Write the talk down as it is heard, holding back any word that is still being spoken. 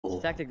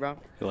Oh. Tactic, bro.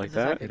 You like It's a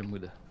that? tactic. Hit him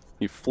with a...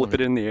 You flip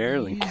it in the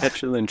air, then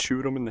catch it, then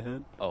shoot him in the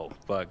head. Oh,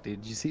 fuck,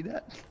 dude. Did you see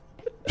that?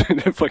 Then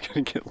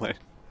fucking get like.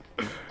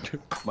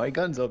 My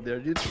gun's up there,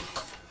 dude.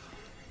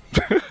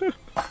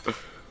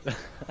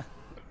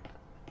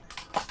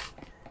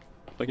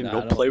 Fucking Nah, I go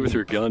don't play with think-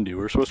 your gun, dude.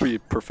 We're supposed to be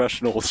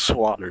professional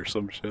SWAT or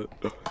some shit.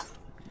 Oh,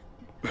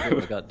 I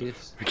got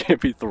this. We can't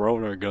be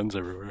throwing our guns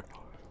everywhere.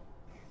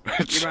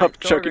 Stop right,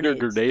 throw chucking your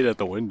grenades. grenade at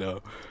the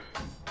window.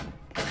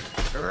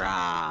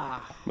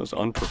 Rah! Most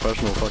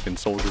unprofessional fucking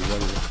soldiers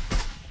ever.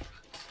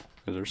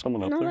 Is there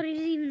someone up there?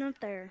 Nobody's even up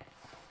there.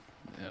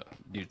 Yeah,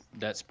 dude,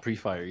 that's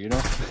pre-fire, you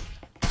know?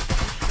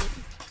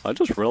 I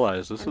just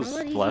realized this is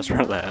Nobody's the last even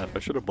round of the up half. I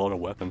should have bought a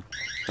weapon.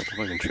 Like a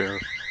fucking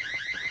sheriff.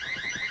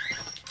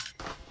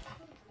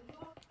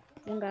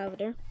 One guy over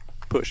there.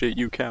 Push it,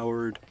 you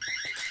coward.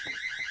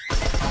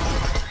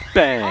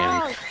 Bang!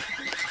 Oh,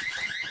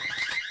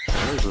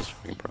 Where is this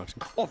fucking proxy?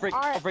 Oh, freak! Oh,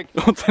 Alright. freak!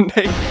 Oh, the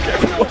name.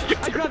 Careful.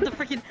 I grabbed the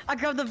freaking! I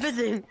grabbed the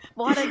Vision!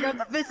 Why'd I grab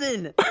the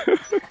Vision?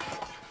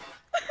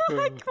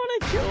 I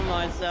wanna kill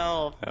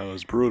myself! That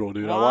was brutal,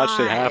 dude. I watched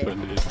it Why?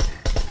 happen, dude.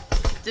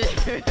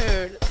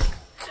 Dude!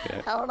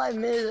 Yeah. How did I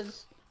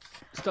miss?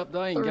 Stop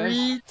dying, guys.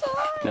 3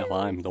 times! Now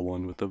I'm the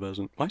one with the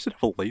Vezant. Why does it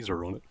have a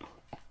laser on it?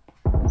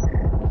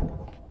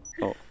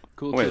 Oh,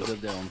 Cool Wait. kids up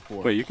there on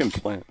 4. wait, you can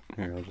plant.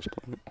 Here, I'll just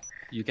plant it.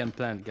 You can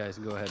plant, guys.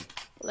 Go ahead.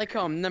 I like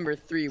how I'm number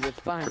 3 with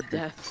 5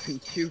 deaths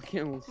and 2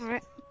 kills.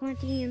 alright. Plant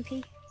the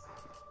EMP.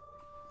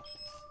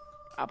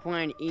 I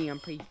plan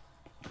EMP.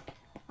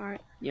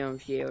 Alright. Young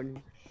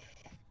Sheldon.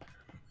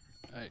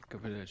 Alright,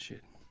 cover that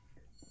shit.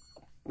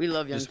 We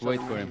love Young Just wait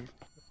Sheldon, for him. man.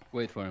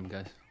 Wait for him,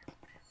 guys.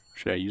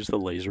 Should I use the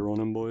laser on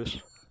him, boys?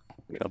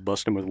 Should I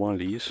bust him with one of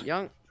these?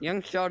 Young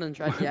Sheldon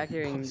tried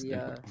deactivating the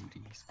Look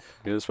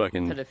at this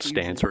fucking To defuse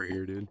stance it. right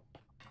here, dude.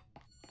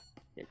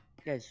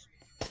 guys.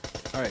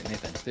 Alright,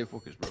 Nathan, stay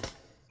focused, bro.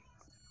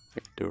 I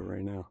can do it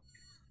right now.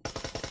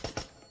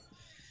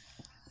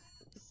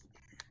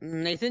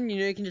 Nathan, you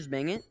know you can just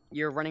bang it.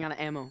 You're running out of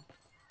ammo.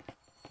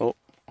 Oh.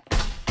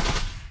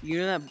 You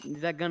know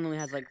that gun only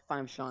has like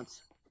 5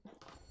 shots.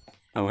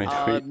 Oh wait,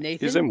 wait.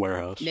 Nathan. He's in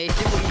warehouse. Nathan,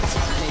 what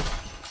do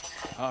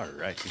you-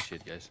 Alright, good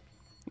shit, guys.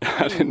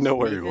 I didn't know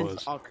where he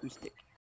Nathan's was. acoustic.